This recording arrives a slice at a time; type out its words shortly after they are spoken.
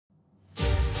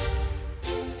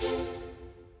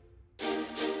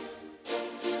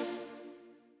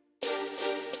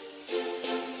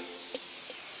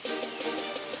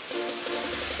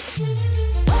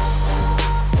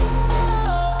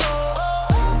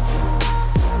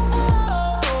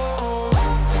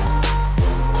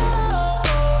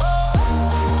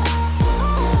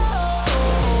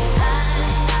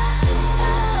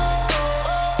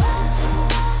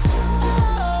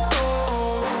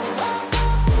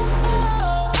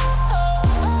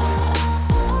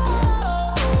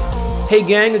Hey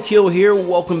gang, Akil here.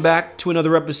 Welcome back to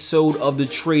another episode of the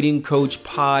Trading Coach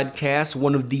Podcast,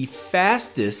 one of the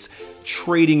fastest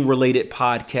trading related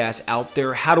podcasts out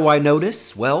there. How do I know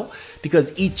this? Well,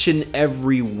 because each and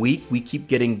every week we keep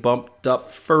getting bumped up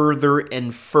further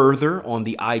and further on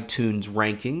the iTunes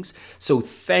rankings. So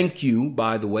thank you,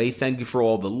 by the way. Thank you for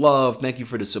all the love. Thank you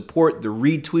for the support, the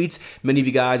retweets. Many of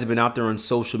you guys have been out there on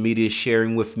social media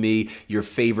sharing with me your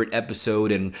favorite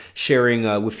episode and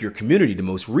sharing with your community the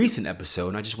most recent episode.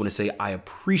 And I just want to say I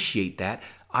appreciate that.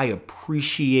 I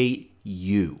appreciate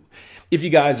you. If you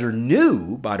guys are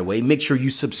new, by the way, make sure you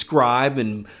subscribe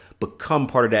and become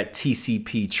part of that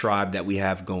TCP tribe that we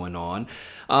have going on.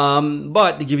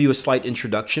 But to give you a slight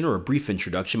introduction or a brief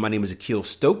introduction, my name is Akil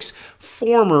Stokes,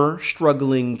 former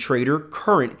struggling trader,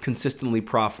 current consistently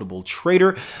profitable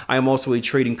trader. I am also a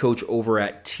trading coach over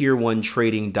at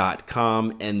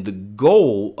tier1trading.com. And the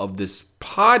goal of this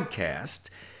podcast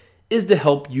is to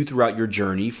help you throughout your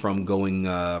journey from going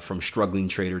from struggling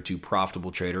trader to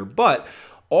profitable trader, but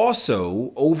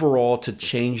also overall to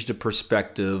change the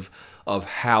perspective of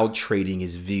how trading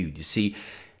is viewed. You see,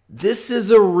 this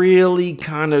is a really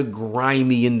kind of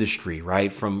grimy industry,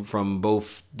 right? From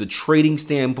both the trading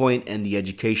standpoint and the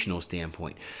educational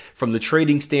standpoint. From the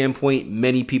trading standpoint,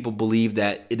 many people believe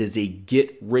that it is a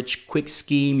get-rich-quick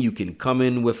scheme. You can come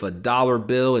in with a dollar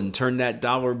bill and turn that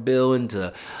dollar bill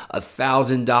into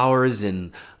 $1,000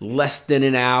 in less than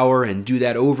an hour and do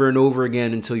that over and over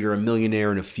again until you're a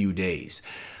millionaire in a few days.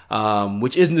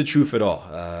 Which isn't the truth at all.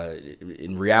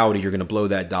 In reality, you're going to blow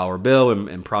that dollar bill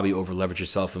and probably over leverage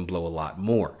yourself and blow a lot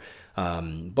more.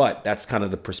 But that's kind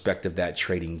of the perspective that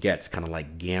trading gets, kind of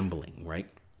like gambling, right?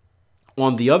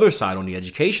 On the other side, on the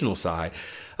educational side,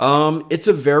 it's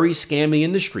a very scammy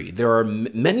industry. There are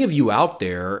many of you out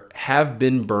there have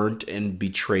been burnt and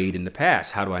betrayed in the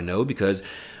past. How do I know? Because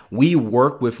we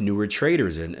work with newer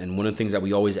traders, and one of the things that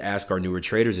we always ask our newer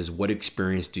traders is, what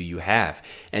experience do you have?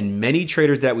 And many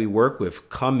traders that we work with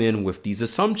come in with these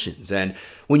assumptions. And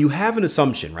when you have an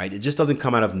assumption, right, it just doesn't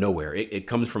come out of nowhere. It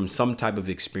comes from some type of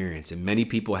experience. And many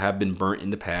people have been burnt in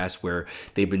the past where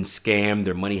they've been scammed,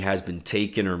 their money has been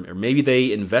taken, or maybe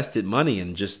they invested money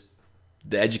and just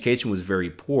the education was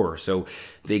very poor. So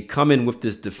they come in with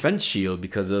this defense shield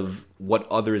because of what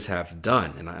others have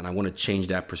done. And I want to change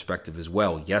that perspective as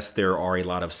well. Yes, there are a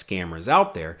lot of scammers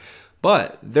out there,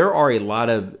 but there are a lot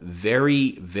of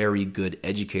very, very good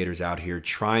educators out here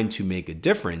trying to make a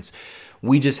difference.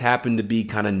 We just happen to be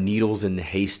kind of needles in the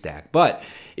haystack. But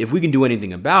if we can do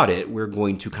anything about it, we're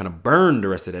going to kind of burn the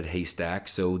rest of that haystack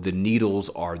so the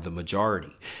needles are the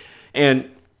majority.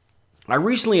 And I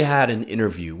recently had an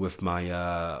interview with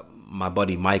my my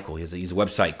buddy Michael. He has a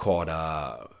website called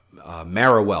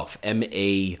Mara Wealth,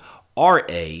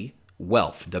 M-A-R-A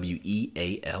Wealth,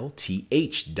 WEALTH.com.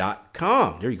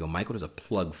 There you go, Michael. There's a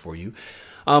plug for you.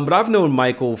 But I've known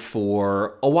Michael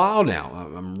for a while now.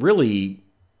 I'm really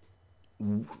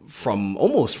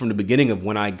almost from the beginning of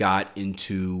when I got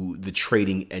into the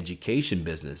trading education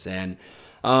business. And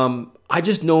I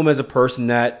just know him as a person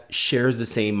that shares the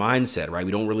same mindset, right?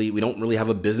 We don't really have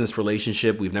a business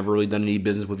relationship. We've never really done any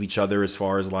business with each other as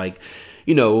far as like,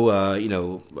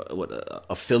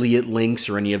 affiliate links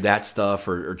or any of that stuff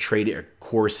or trade or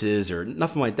courses or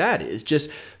nothing like that. It's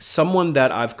just someone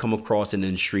that I've come across in the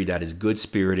industry that is good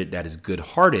spirited, that is good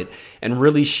hearted, and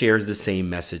really shares the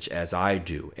same message as I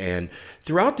do. And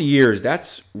throughout the years,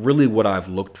 that's really what I've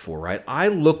looked for, right? I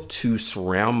look to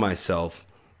surround myself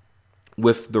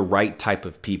with the right type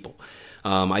of people.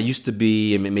 I used to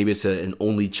be, and maybe it's an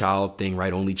only child thing,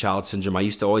 right? Only child syndrome. I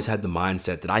used to always have the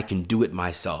mindset that I can do it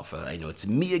myself. It's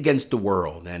me against the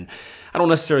world. And I don't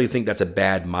necessarily think that's a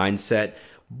bad mindset.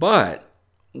 But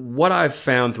what I've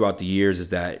found throughout the years is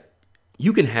that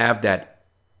you can have that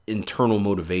internal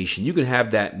motivation. You can have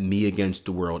that me against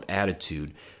the world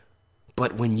attitude.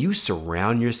 But when you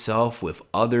surround yourself with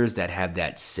others that have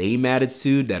that same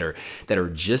attitude, that are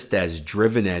just as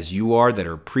driven as you are, that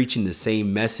are preaching the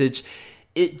same message,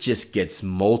 it just gets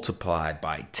multiplied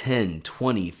by 10,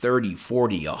 20, 30,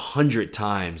 40, 100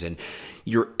 times, and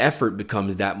your effort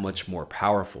becomes that much more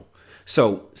powerful.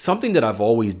 So something that I've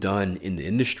always done in the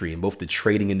industry, in both the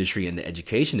trading industry and the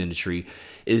education industry,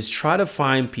 is try to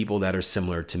find people that are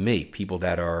similar to me, people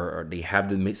that they have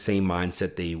the same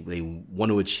mindset, they want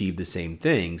to achieve the same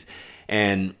things,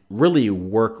 and really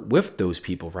work with those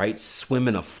people, right? Swim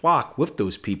in a flock with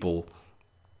those people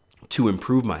to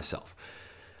improve myself.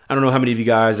 I don't know how many of you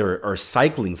guys are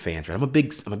cycling fans, right? I'm a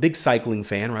big cycling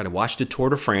fan, right? I watch the Tour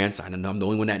de France. I don't know, I'm the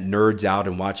only one that nerds out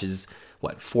and watches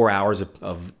 4 hours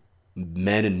of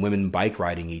men and women bike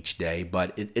riding each day,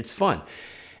 but it's fun.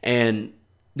 And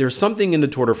there's something in the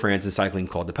Tour de France in cycling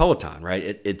called the peloton,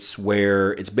 right? It's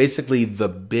where it's basically the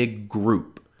big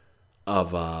group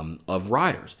of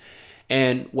riders.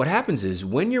 And what happens is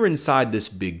when you're inside this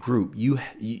big group,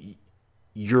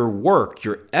 your work,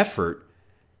 your effort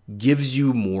gives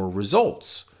you more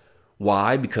results.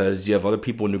 Why? Because you have other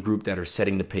people in the group that are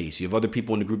setting the pace. You have other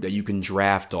people in the group that you can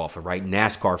draft off of, right?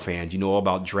 NASCAR fans, you know all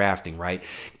about drafting, right?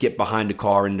 Get behind the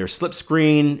car in their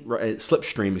slipstream,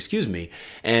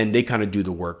 and they kind of do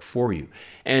the work for you.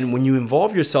 And when you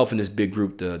involve yourself in this big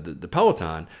group, the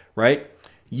peloton, right?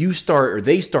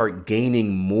 They start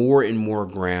gaining more and more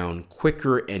ground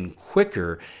quicker and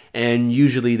quicker, and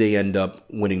usually they end up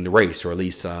winning the race, or at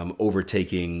least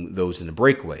overtaking those in the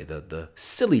breakaway, the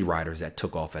silly riders that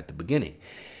took off at the beginning.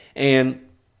 And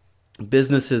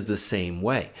business is the same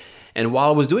way. And while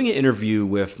I was doing an interview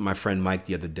with my friend Mike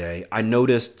the other day, I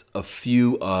noticed a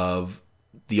few of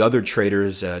the other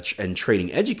traders and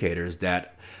trading educators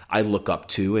that I look up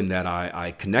to and that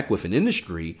I connect with in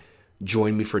industry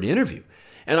join me for the interview.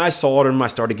 And I saw them, I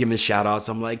started giving shout outs.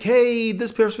 I'm like, hey,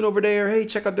 this person over there, hey,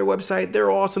 check out their website. They're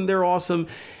awesome.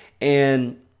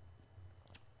 And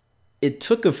it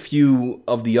took a few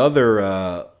of the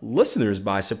other listeners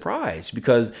by surprise,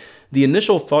 because the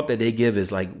initial thought that they give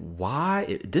is like,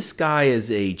 why? This guy is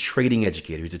a trading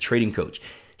educator. He's a trading coach.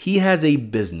 He has a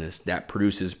business that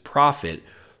produces profit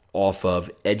off of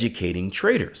educating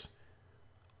traders.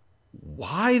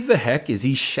 Why the heck is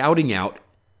he shouting out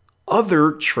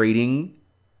other trading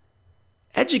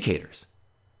educators,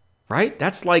 right?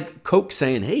 That's like Coke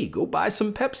saying, hey, go buy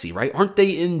some Pepsi, right? Aren't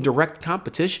they in direct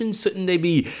competition? Shouldn't they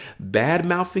be bad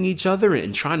mouthing each other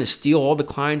and trying to steal all the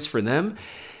clients for them?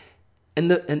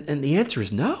 And the answer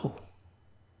is no.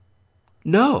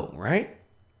 No, right?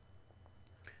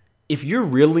 If you're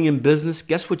really in business,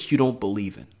 guess what you don't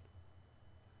believe in?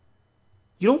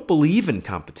 You don't believe in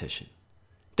competition.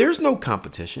 There's no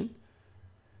competition.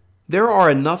 There are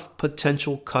enough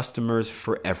potential customers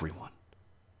for everyone.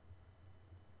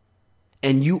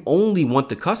 And you only want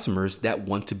the customers that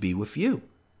want to be with you.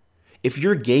 If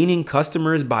you're gaining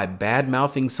customers by bad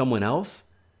mouthing someone else,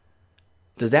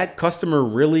 does that customer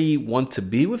really want to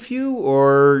be with you?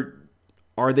 Or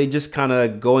are they just kind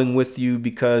of going with you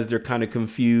because they're kind of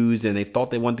confused and they thought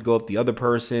they wanted to go with the other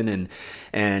person,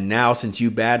 and now since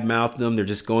you bad mouthed them, they're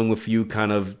just going with you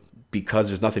kind of because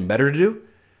there's nothing better to do?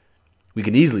 We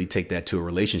can easily take that to a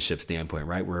relationship standpoint,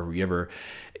 right? Where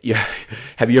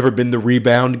have you ever been the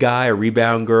rebound guy or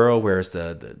rebound girl, whereas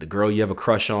the girl you have a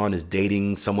crush on is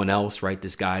dating someone else, right?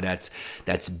 This guy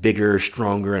that's bigger,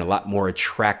 stronger, and a lot more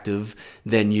attractive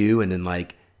than you, and then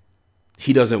like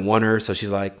he doesn't want her, so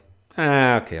she's like,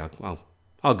 okay,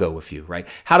 I'll go with you, right?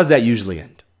 How does that usually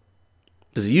end?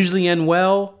 Does it usually end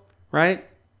well, right?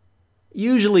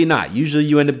 Usually not. Usually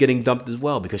you end up getting dumped as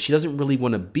well, because she doesn't really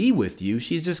want to be with you.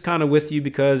 She's just kind of with you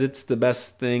because it's the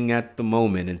best thing at the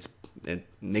moment. It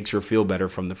makes her feel better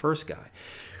from the first guy,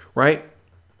 right?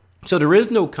 So there is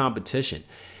no competition.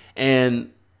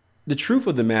 And the truth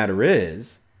of the matter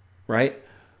is, right,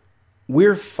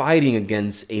 we're fighting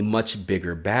against a much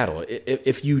bigger battle.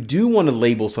 If you do want to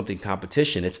label something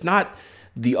competition, it's not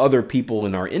the other people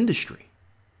in our industry.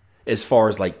 As far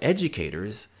as like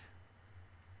educators,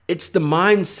 it's the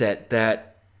mindset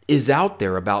that is out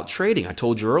there about trading. I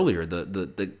told you earlier,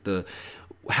 the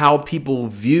how people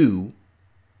view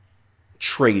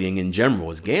trading in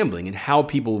general as gambling, and how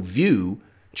people view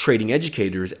trading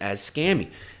educators as scammy.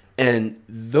 And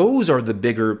those are the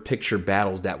bigger picture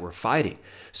battles that we're fighting.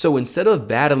 So instead of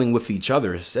battling with each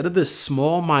other, instead of this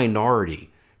small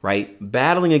minority, right,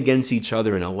 battling against each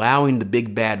other and allowing the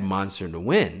big bad monster to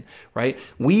win, right,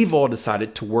 we've all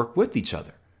decided to work with each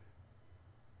other.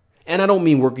 And I don't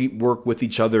mean work with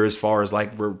each other as far as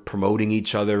like we're promoting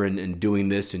each other and doing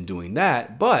this and doing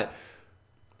that, but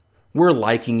we're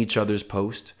liking each other's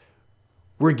posts.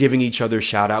 We're giving each other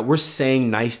shout out. We're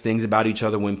saying nice things about each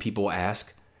other when people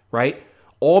ask, right?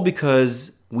 All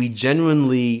because we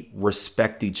genuinely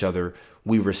respect each other.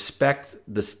 We respect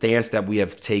the stance that we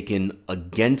have taken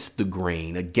against the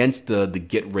grain, against the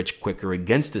get rich quicker,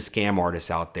 against the scam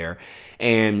artists out there.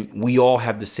 And we all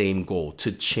have the same goal,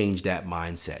 to change that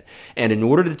mindset. And in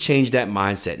order to change that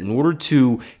mindset, in order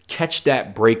to catch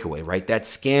that breakaway, right? That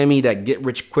scammy, that get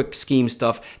rich quick scheme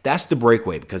stuff, that's the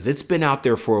breakaway, because it's been out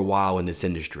there for a while in this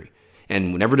industry.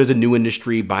 And whenever there's a new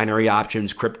industry, binary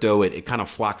options, crypto, it kind of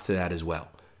flocks to that as well.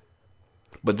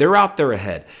 But they're out there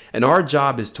ahead. And our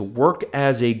job is to work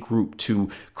as a group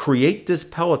to create this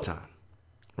peloton,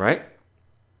 right?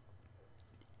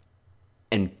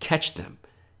 And catch them.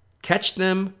 Catch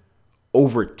them,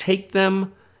 overtake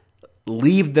them,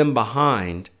 leave them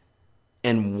behind,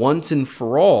 and once and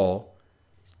for all,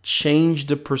 change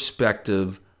the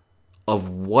perspective of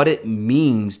what it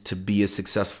means to be a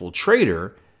successful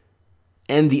trader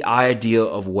and the idea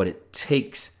of what it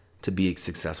takes to be a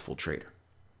successful trader.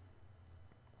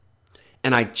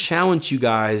 And I challenge you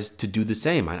guys to do the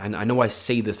same. I know I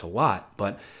say this a lot,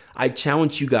 but I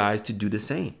challenge you guys to do the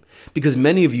same, because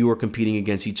many of you are competing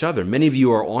against each other. Many of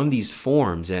you are on these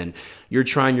forums and you're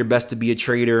trying your best to be a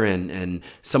trader, and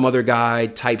some other guy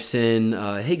types in,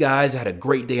 hey guys, I had a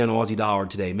great day on Aussie dollar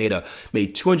today,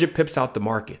 made 200 pips out the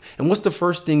market. And what's the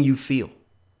first thing you feel?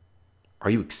 Are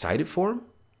you excited for him?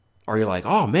 Are you like,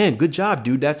 oh man, good job,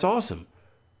 dude, that's awesome?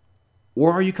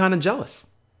 Or are you kind of jealous?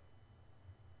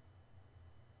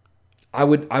 I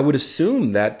would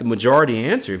assume that the majority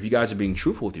answer, if you guys are being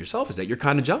truthful with yourself, is that you're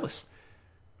kind of jealous.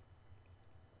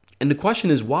 And the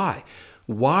question is why?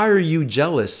 Why are you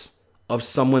jealous of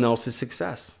someone else's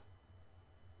success?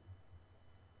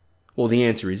 Well, the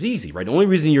answer is easy, right? The only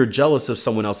reason you're jealous of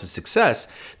someone else's success,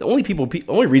 the only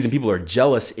reason people are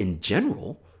jealous in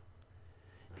general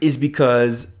is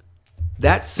because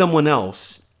that someone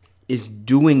else is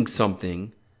doing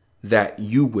something that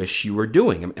you wish you were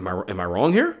doing. Am I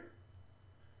wrong here?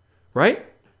 Right?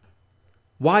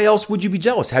 Why else would you be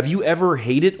jealous? Have you ever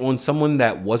hated on someone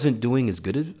that wasn't doing as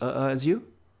good as you?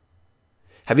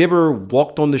 Have you ever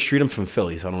walked on the street? I'm from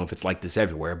Philly, so I don't know if it's like this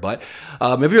everywhere, but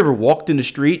have you ever walked in the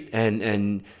street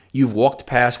and you've walked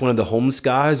past one of the homeless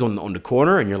guys on the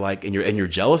corner and you're like, and you're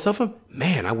jealous of him?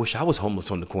 Man, I wish I was homeless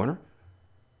on the corner.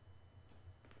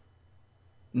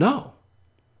 No.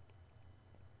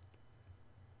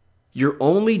 You're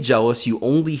only jealous, you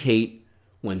only hate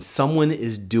when someone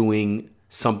is doing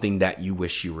something that you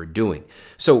wish you were doing.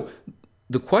 So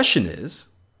the question is,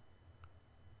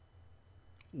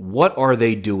 what are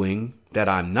they doing that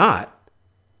I'm not?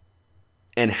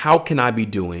 And how can I be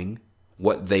doing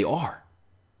what they are?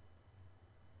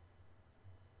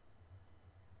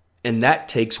 And that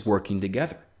takes working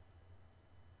together.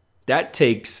 That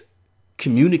takes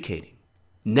communicating,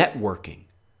 networking,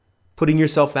 putting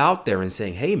yourself out there and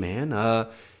saying, hey man,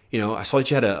 I saw that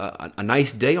you had a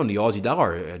nice day on the Aussie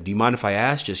dollar. Do you mind if I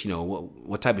ask just,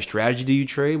 what type of strategy do you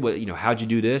trade? How'd you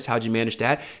do this? How'd you manage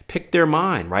that? Pick their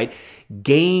mind, right?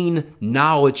 Gain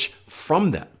knowledge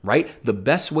from them, right? The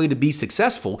best way to be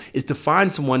successful is to find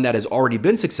someone that has already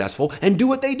been successful and do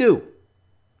what they do.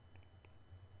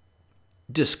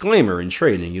 Disclaimer, in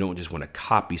trading, you don't just want to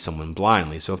copy someone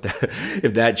blindly. So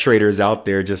if that trader is out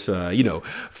there just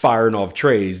firing off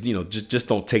trades, just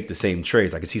don't take the same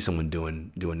trades. I can see someone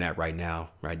doing that right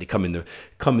now, right? They come into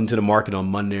the market on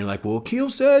Monday and like, well, Keel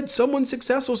said someone's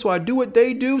successful, so I do what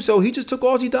they do. So he just took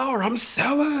Aussie dollar. I'm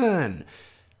selling.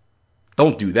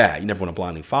 Don't do that. You never want to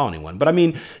blindly follow anyone. But I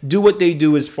mean, do what they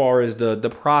do as far as the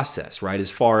process, right?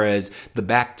 As far as the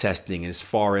back testing, as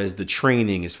far as the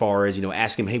training, as far as,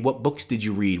 asking them, hey, what books did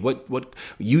you read? What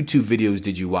YouTube videos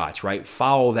did you watch, right?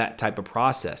 Follow that type of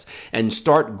process and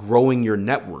start growing your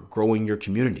network, growing your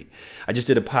community. I just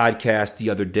did a podcast the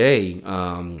other day,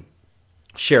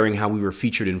 sharing how we were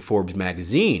featured in Forbes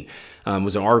magazine. It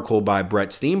was an article by Brett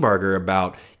Steenbarger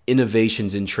about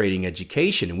innovations in trading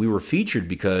education. And we were featured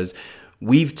because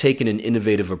we've taken an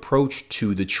innovative approach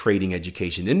to the trading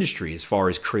education industry as far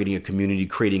as creating a community,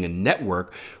 creating a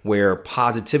network where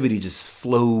positivity just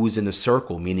flows in a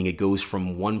circle, meaning it goes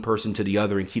from one person to the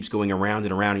other and keeps going around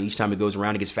and around. And each time it goes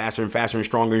around, it gets faster and faster and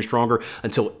stronger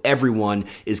until everyone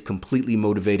is completely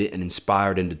motivated and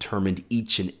inspired and determined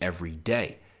each and every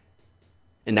day.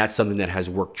 And that's something that has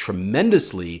worked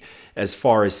tremendously as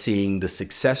far as seeing the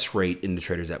success rate in the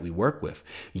traders that we work with.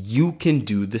 You can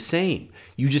do the same.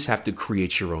 You just have to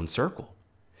create your own circle.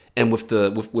 And with the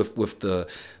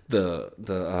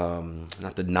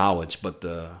not the knowledge, but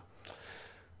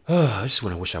I just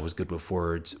want to wish I was good with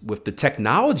words. With the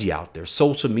technology out there,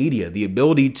 social media, the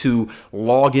ability to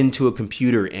log into a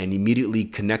computer and immediately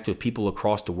connect with people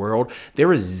across the world,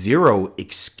 there is zero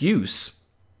excuse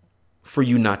for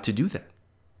you not to do that.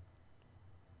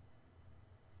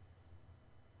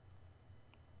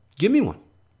 Give me one.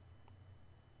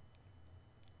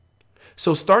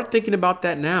 So start thinking about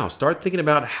that now. Start thinking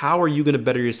about how are you going to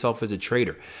better yourself as a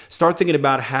trader. Start thinking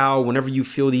about how whenever you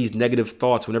feel these negative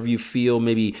thoughts, whenever you feel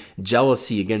maybe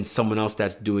jealousy against someone else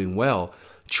that's doing well,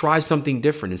 try something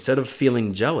different. Instead of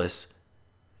feeling jealous,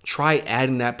 try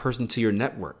adding that person to your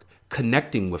network,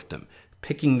 connecting with them,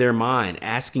 picking their mind,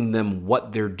 asking them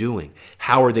what they're doing.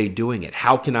 How are they doing it?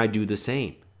 How can I do the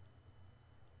same?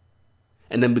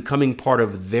 And then becoming part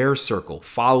of their circle,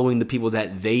 following the people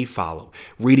that they follow,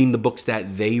 reading the books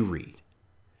that they read.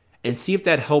 And see if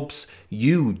that helps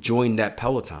you join that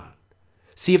peloton.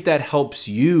 See if that helps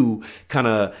you kind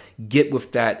of get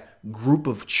with that group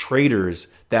of traders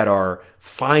that are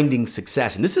finding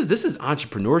success. And this is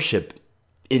entrepreneurship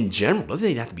in general. It doesn't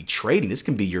even have to be trading. This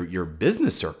can be your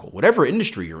business circle, whatever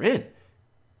industry you're in.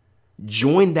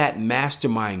 Join that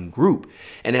mastermind group.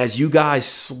 And as you guys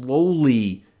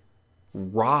slowly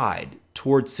ride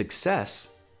towards success,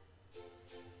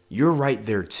 you're right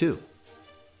there too.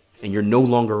 And you're no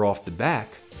longer off the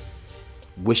back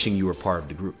wishing you were part of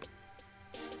the group.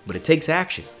 But it takes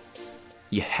action.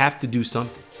 You have to do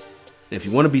something. And if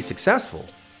you want to be successful,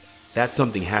 that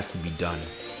something has to be done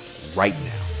right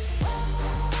now.